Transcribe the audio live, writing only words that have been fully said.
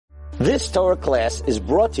This Torah class is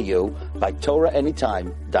brought to you by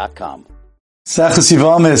TorahAnytime.com. Sechus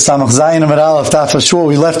Yivamis, Samach Zayin Amar Aleph, Taf Ashur.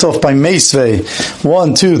 We left off by Meisvei.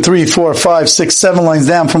 1, 2, 3, 4, 5, 6, 7 lines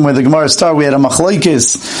down from where the Gemara started. We had a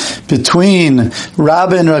machlokes between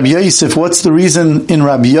Rabbi and Rabbi Yosef. What's the reason in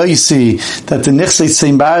Rabbi Yosef that the Nichsei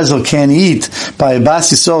Tzim Barzel can't eat by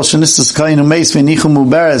Abbas Yisrael Shenistas Kainu Meisvei Nichum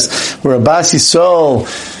Uberes, where Abbas Yisrael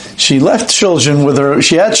she left children with her.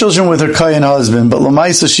 She had children with her Kayan husband, but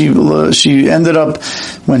Lamaisa she ended up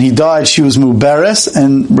when he died. She was muberes,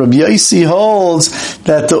 and Rabbi Yossi holds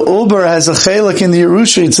that the uber has a chelik in the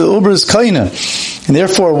Yerusha. It's the uber is Kaina, and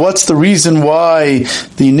therefore, what's the reason why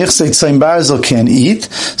the Nichsei Tzim Barzel can't eat?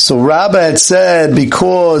 So Rabbi had said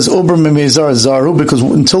because uber memezar zaru, because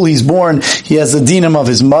until he's born, he has the dinam of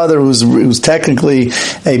his mother, who's technically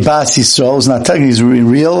a Bas Yisrael. Who's not technically, he's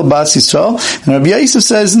real Bas Yisrael. And Rabbi Yosef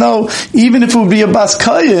says no. Even if it would be a Bas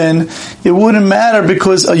Kayin, it wouldn't matter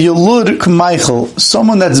because a Yulud K'Meichel,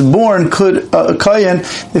 someone that's born could, a Kayin,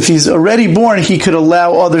 if he's already born, he could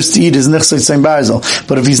allow others to eat his Nichsei Tzim Barzel.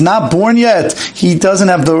 But if he's not born yet, he doesn't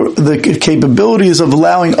have the capabilities of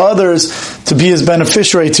allowing others to be his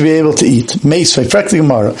beneficiary to be able to eat. Meisvei, Frekti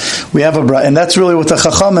Gemara. We have a bra, and that's really what the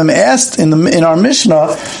Chachamim asked in our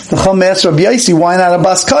Mishnah. The Chacham asked Rabbi Yossi, why not a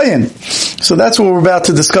Bas Kayin? So that's what we're about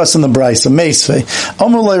to discuss in the Brisa. Meisvei.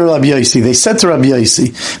 Rabbi Yossi. They said to Rabbi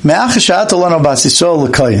Yossi,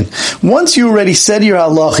 once you already said your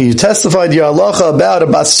halacha, you testified your halacha about a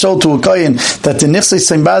Bas Yisrael to a Kayin, that the Nichsei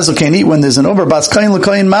Tzim Barzel can't eat when there's an over Bas Kayin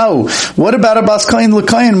l'Kayin Ma'u. What about a Bas Kayin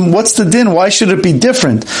l'Kayin? What's the din? Why should it be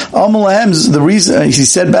different? The reason, he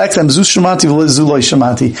said back to them, Zu Shemati v'Zu Lo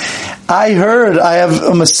Shemati. I have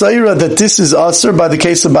a Messiah that this is Asr by the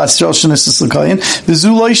case of Bas Yisrael Shenistas l'Kayin,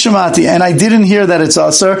 v'Zu Lo Shemati, and I didn't hear that it's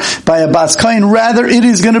Asr by a Bas Kayin. Rather, it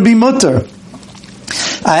is going to be mutter.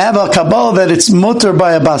 I have a Kabbalah that it's mutter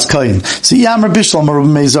by a Bas Kayin. So Yamar Bishlam or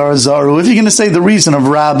Mezar Zaru. If you're going to say the reason of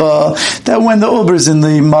Rabbah, that when the Uber is in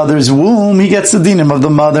the mother's womb, he gets the dinim of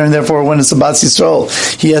the mother, and therefore when it's a Bas Yisrael,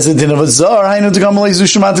 he has a din of a Zar.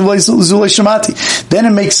 Then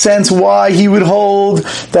it makes sense why he would hold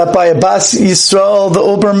that by a Bas Yisrael, the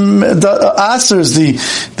Uber asers the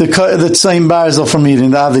Tzim Barzel from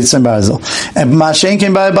eating, the Avdei Tzim Barzel. And Mashen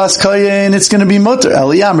came by a Bas Kayin, it's going to be mutter.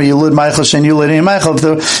 Eliyamar, Yulud Meichel, Shen Yulud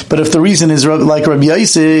Meichel. But if the reason is like Rabbi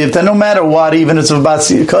Yosef, then no matter what, even if it's a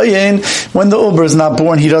Bas Kayin, when the Uber is not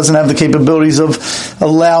born, he doesn't have the capabilities of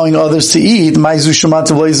allowing others to eat. What's the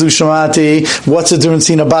difference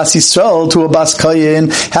in a Bas Yisrael to a Bas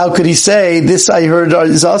Kayin? How could he say, this I heard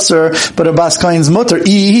is Asr, but a Bas Kayin's mutter?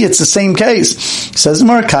 It's the same case. Says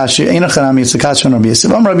Marakashi, it's a Kashi from Rabbi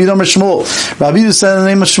Yosef. Rabbi Shmuel. Rabbi Yosef said in the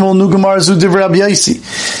name of Shmuel, Nugamar Zudiv Rabbi Yosef,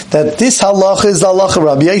 that this halacha is the halacha of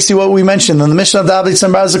Rabbi Yosef, what we mentioned in the Mishnah of the Avdei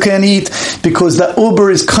Tzim Barzel can't eat because the uber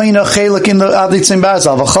is kaina chelik in the Avdei Tzim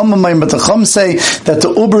Barzel. But the Chum say that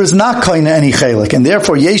the uber is not kaina any chelik, and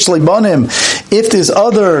therefore yesh leibanim. If there's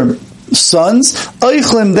other sons,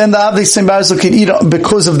 oichlim, then the Avdei Tzim Barzel can eat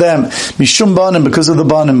because of them. Mishum banim, because of the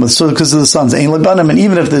banim, so because of the sons. Ein lebanim, and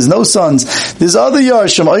even if there's no sons, there's other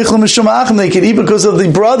yarshim. Oichlim mishum achim, they can eat because of the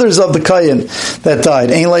brothers of the Kayin that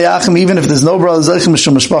died. Ein leachim, even if there's no brothers, oichlim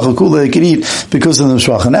mishum mishpacha kula, they can eat because of the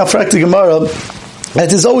mishpacha. Now, Frakti Gemara.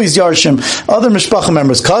 That is always Yarshim, other Mishpacha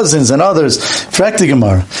members, cousins and others. Frakti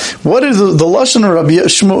Gemara. What is the Lashon of Rabbi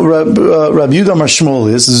Yudah Mar Shmuel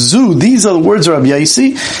is? Zu, these are the words of Rabbi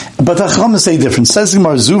Yossi, but the Chacham say different. Says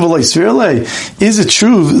Gemara, Zu v'lei svirlei. Is it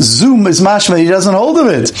true? Zu is mashma, he doesn't hold of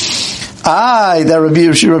it. That Rabbi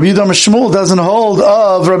Yudah Mar Shmuel doesn't hold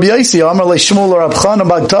of Rabbi Yossi. Amar le Shmuel or Rab Chanan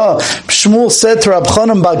Bagta. Shmuel said to Rab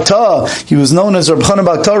Chanan Bagta, he was known as Rab Chanan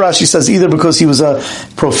Bagta. Rashi says either because he was a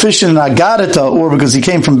proficient in Agadata or because he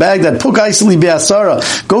came from Baghdad. Pukaisli be'asara.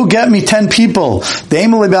 Go get me 10 people. The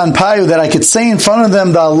Emeli Payu, that I could say in front of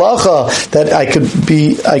them the halacha, that I could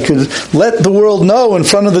let the world know in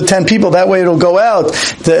front of the 10 people. That way it'll go out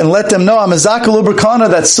and let them know I'm a Zakal Uber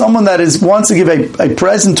that's someone that wants to give a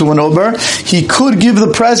present to an Uber. He could give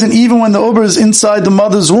the present even when the Uber is inside the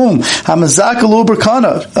mother's womb. Hamazakal Uber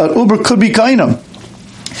Kana. Uber could be Kainam.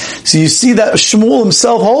 So you see that Shmuel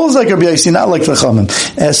himself holds like Rabbi Yossi, not like the Chachamim.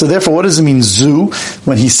 So therefore, what does it mean, Zu?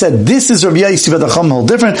 When he said, this is Rabbi Yossi, but the Chachamim hold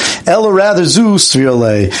different. Ela rather, Zu,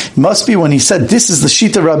 Sriolei. Must be when he said, this is the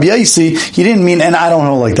Shita of Rabbi Yossi, he didn't mean, and I don't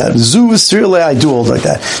hold like that. Zu is Sriolei, I do hold like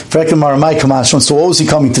that. So what was he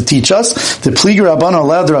coming to teach us? The Pliga Rabbanan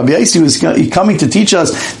allowed the Rabbi Yossi was coming to teach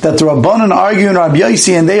us that the Rabbanan argue in Rabbi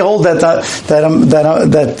Yossi, and they hold that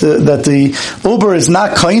the Uber is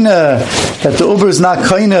not Kaina, that the Uber is not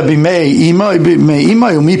Kaina Rabbi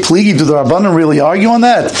Meimai Umi Pligi. Do the Rabbanan really argue on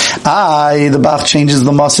that? The Bach changes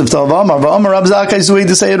the Masif to Avamar. V'Amar Rab Zakai Zuei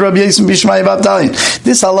to say Rabbi Yossi B'Shmai V'Avtalion.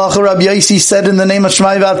 This halacha Rabbi Yossi said in the name of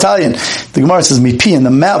Shmai V'Avtalion. The Gemara says Mipi in the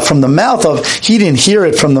mouth, from the mouth of, he didn't hear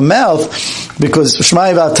it from the mouth because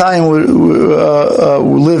Shmai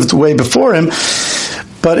V'Avtalion lived way before him.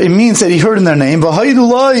 But it means that he heard in their name, and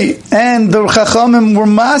the Chachamim were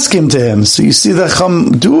masking to him. So you see, the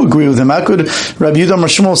Chacham do agree with him. How could Rabbi Yehuda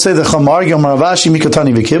Marshmuel say the Chamargi Maravashi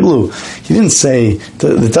Mikatani V'Kiblu? He didn't say,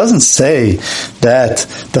 it doesn't say that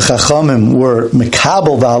the Chachamim were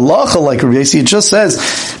Mekabel V'Halacha like Rabbi Yossi. It just says,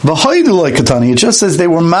 V'Haidu like Katani. It just says they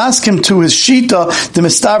were masking to his Shita, the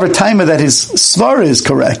Mistaver Taima, that his Svara is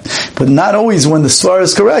correct. But not always when the Svara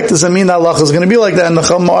is correct doesn't mean that halacha is going to be like that. And the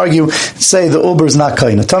Chacham argue, say the Uber is not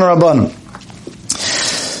Kaina. Tan Rabbanim.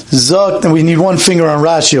 Zok, and we need one finger on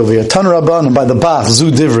Rashi over here. Tan Rabbanim, by the Bach,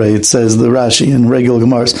 Zu Divrei, it says the Rashi in regular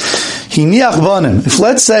Gemaras. Hiniach Banim. If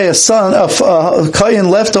let's say a Kayin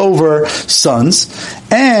left over sons,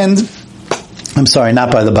 and I'm sorry,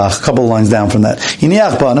 not by the Bach, a couple of lines down from that.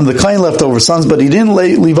 Hiniach Banim, the Kain left over sons, but he didn't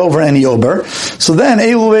leave over any Ober. So then,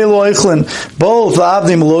 Elu Eichlin, both the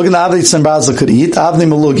Avnei Malug and the Avnei Tzimbarzel could eat. Avnei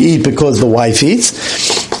Malug eat because the wife eats,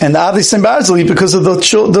 and the Avnei Tzimbarzel eat because of the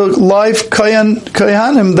live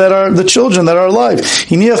Kayanim that are the children that are alive.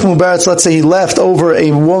 Hiniach Mubaratz, let's say he left over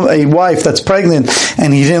a wife that's pregnant,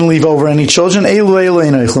 and he didn't leave over any children. Elu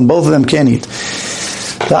Eichlin, both of them can eat.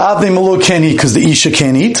 The Avnei Malug can eat because the Isha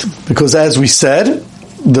can't eat, because as we said,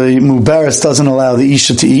 the Mubaris doesn't allow the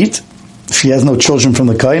Isha to eat. She has no children from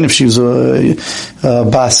the Kain, if she was a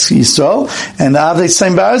Bas Yisrael. And the Avnei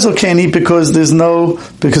Tzimbarzel can't eat because there's an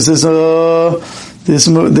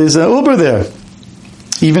Uber there.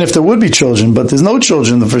 Even if there would be children, but there's no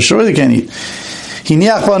children, for sure they can't eat.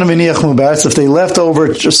 If they left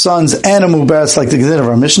over sons and a mubaratz like the Gezin of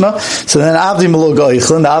our Mishnah, so then Avnei Malug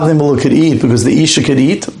Eichlin, the Avnei Malug could eat because the Isha could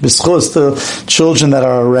eat, b'schus the children that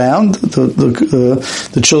are around,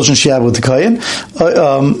 the children she had with the Kayin.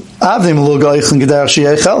 Avnei Malug Eichlin Gedarach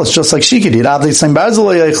Sheyechel, it's just like she could eat. Avnei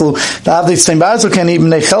Tzimbarzel Eichlu, the Avnei Tzimbarzel can eat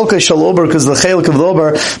Bnei Chelkei Shel Ober, because the Chelik of the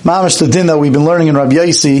Ober, mamish the din that we've been learning in Rabbi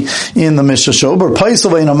Yossi in the Mishnah Shober.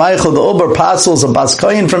 Paisel Ve'ino Meichel, the Ober pasels a Bas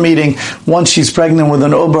Kayin from eating. Once she's pregnant with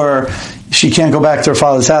an Ober, she can't go back to her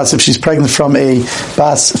father's house if she's pregnant from a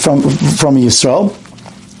Bas, from a Yisrael.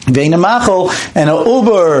 Ve'ino Machel, and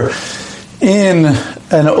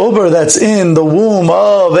an Ober that's in the womb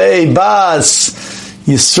of a Bas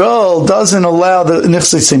Yisrael doesn't allow the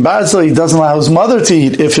Nichsei Tzimbarzel, he doesn't allow his mother to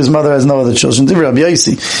eat if his mother has no other children. Rabbi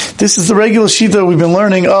Yossi. This is the regular shita we've been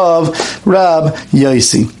learning of Rab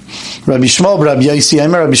Yossi. Rabbi Shmuel Rabbi Yossi,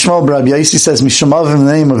 Rabbi Shmuel Rabbi Yossi says, Mishamav in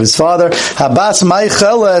the name of his father, Habas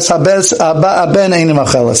Maicheles, Haben Einim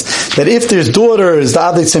Acheles. That if there's daughters, the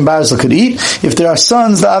Avnei Tzimbarzel could eat. If there are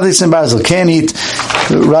sons, the Avnei Tzimbarzel can't eat.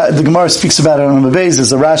 The Gemara speaks about it on the base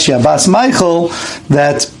as a Rashi, Habas Maichel,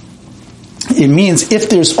 that it means if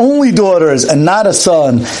there's only daughters and not a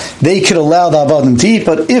son, they could allow the Avadim to eat,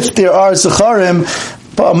 but if there are Zecharim,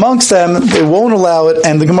 amongst them, they won't allow it,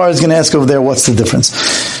 and the Gemara is going to ask over there, what's the difference?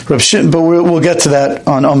 But we'll get to that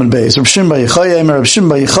on Amud Beis. Rav Shimon Bar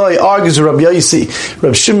Yochai argues with Rabbi Yossi.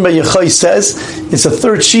 Rav Shimon Bar Yochai says it's a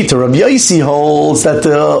third shita. Rabbi Yossi holds that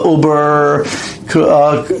the Uber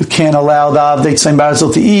can't allow the Avnei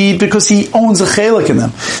Tzimbarzel to eat because he owns a chelik in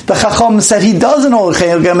them. The Chacham said he doesn't own a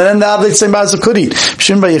chelik in them, and then the Avnei Tzimbarzel could eat.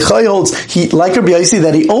 Shimon Bar Yochai holds, like Rabbi Yossi,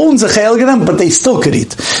 that he owns a chelik in them, but they still could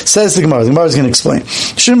eat. Says the Gemara. The Gemara is going to explain.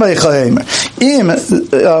 Shimon Bar Yochai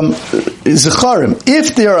Zecharim,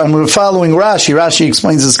 if there, and we're following Rashi. Rashi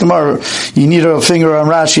explains this Gemara. You need a finger on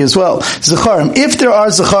Rashi as well. Zecharim, if there are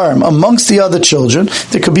Zecharim amongst the other children,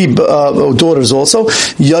 there could be daughters also.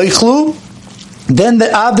 Yoichlu, then the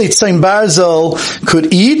Avnei Tzimbarzel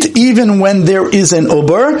could eat even when there is an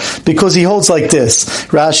Uber, because he holds like this.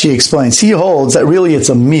 Rashi explains. He holds that really it's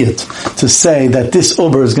a miyut to say that this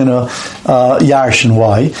Uber is going to yarshin.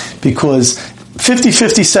 Why? Because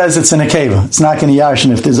 50-50 says it's an akeva. It's not going to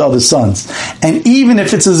yarshin if there's other sons. And even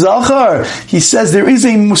if it's a zachar, he says there is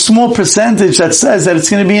a small percentage that says that it's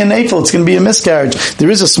going to be a nafel, it's going to be a miscarriage. There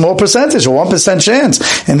is a small percentage, a 1% chance.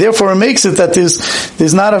 And therefore it makes it that there's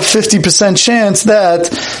not a 50% chance that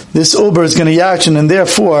this uber is going to yarshin, and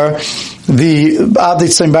therefore the Avnei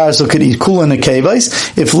Tzimbarzel could eat kula nekevos.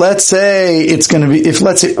 If let's say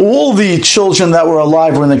all the children that were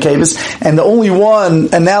alive were in the kevos, and the only one,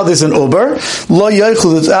 and now there's an uber, lo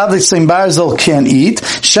yochel, the Avnei Tzimbarzel can't eat.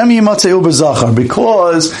 Shem yimatzei uber zachar,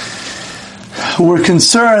 because we're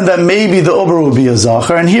concerned that maybe the Uber will be a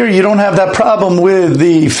Zachar, and here you don't have that problem with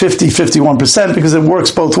the 50-51% because it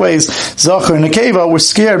works both ways. Zachar and Nekeva, we're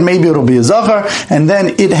scared maybe it'll be a Zachar, and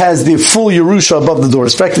then it has the full Yerusha above the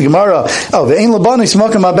doors. And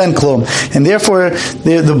therefore,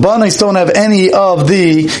 the Banais don't have any of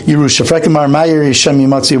the Yerusha. Why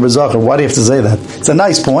do you have to say that? It's a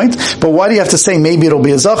nice point, but why do you have to say maybe it'll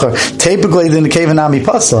be a Zachar? Typically, the Nekeva Nami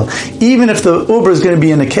Pasla. Even if the Uber is going to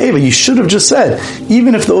be in Nekeva, you should have just said,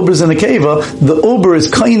 even if the Uber is in Nekeva, the Uber is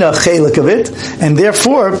kaina chelik of it, and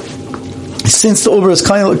therefore, since the Uber is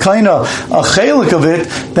kind of a chelik of it,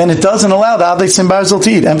 then it doesn't allow the Avdei Sim Barzel to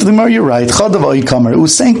eat. And you're right. It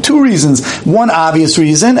was saying two reasons. One obvious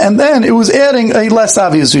reason, and then it was adding a less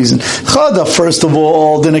obvious reason. Chada, first of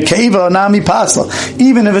all, the Nekeva Nami Pasel.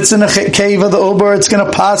 Even if it's in a Nekeva, the Uber, it's going to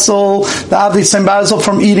pasel the Avdei Sim Barzel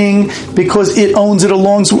from eating because it owns it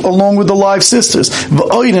along with the live sisters.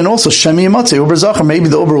 And also Shemi Yamatze, Uber Zachar, maybe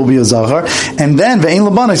the Uber will be a Zachar. And then Ve'ein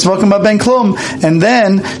Labanai Smokim Ben Klum. And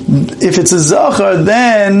then if it's a Zachar,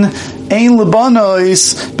 then Ein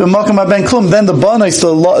Lebanois b'Makam Ben Klum. Then the Banais,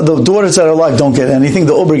 the daughters that are alive, don't get anything.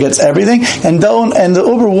 The Uber gets everything, and the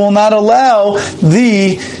Uber will not allow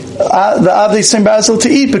the Avdei Sim Barzel to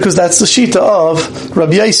eat because that's the shita of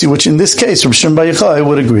Rabbi Yossi, which in this case, Rabbi Shimon Bar Yochai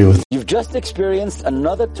would agree with. You've just experienced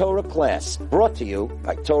another Torah class brought to you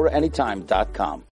by TorahAnytime.com.